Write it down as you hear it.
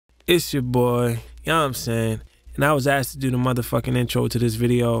It's your boy, you know what I'm saying? And I was asked to do the motherfucking intro to this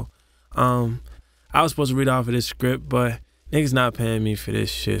video. I was supposed to read off of this script, but niggas not paying me for this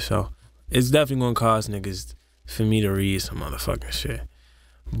shit, so it's definitely gonna cost niggas for me to read some motherfucking shit.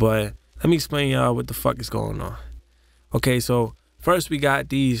 But let me explain y'all what the fuck is going on. Okay, so first we got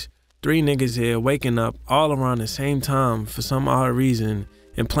these 3 niggas here waking up all around the same time for some odd reason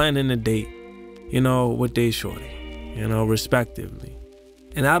and planning a date, you know, with they shorty, you know, respectively.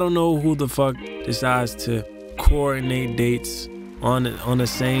 And I don't know who the fuck decides to coordinate dates on the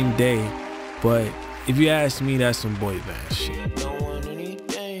same day, but if you ask me, that's some boy band shit. Don't want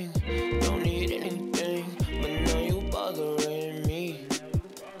anything, don't need anything, but now you bothering me.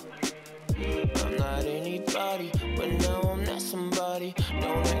 I'm not anybody, but now I'm not somebody.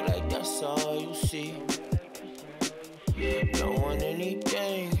 Don't act like that's all you see. Don't want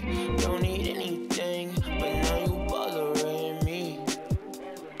anything, don't need anything, but now you bothering me.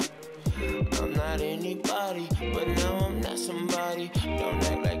 I'm not anybody, but now I'm not somebody. Don't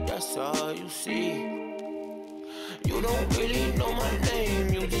act like that's all you see. You don't really know my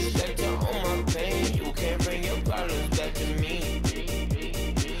name, you just like to own my pain. You can't bring your problems back to me.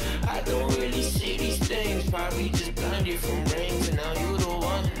 I don't really see these things, probably just blinded from rings. And now you the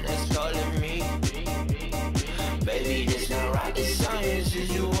one that's calling me. Baby, this not rocket science.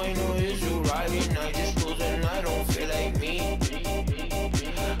 Is you ain't no issue riding. I just cruise and I don't feel like me.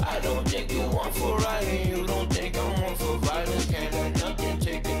 I don't think you want for riding. You don't think I'm one for violence. Can't let nothing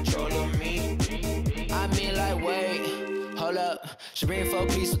take control of me. I mean like wait, hold up. She bring 4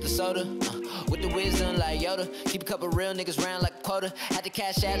 piece with the soda, with the wisdom like Yoda. Keep a couple real niggas round like a quota. Had to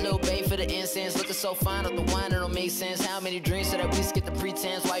cash that little bait for the incense. Looking so fine off the wine, it don't make sense. How many drinks so that we skip the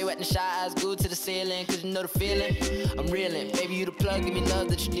pretense? Why you acting shy, eyes glued to the ceiling? Cause you know the feeling, I'm reeling. Baby, you the plug, give me love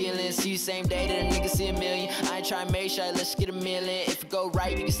that you're dealing. See you same day that a nigga see a million. I ain't trying to make sure, let's get a million. If it go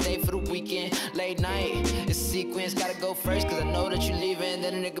right, we can stay for the weekend. Late night, it's a sequence, gotta go first cause I know that you leaving.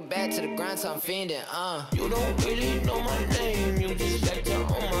 Then a nigga back to the grind, so I'm fiending, You don't really know my name, you just like to own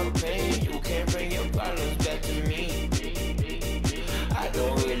my pain. You can't bring your problems back to me. I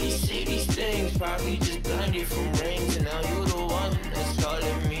don't really see these things, probably just blinded from rings. And now you the one that's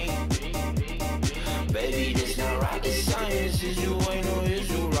calling me. Baby, this not rocket science. Is you ain't no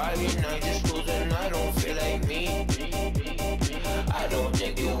issue riding. I just cruise and I don't feel like me. I don't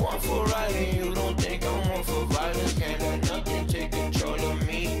think you want for riding.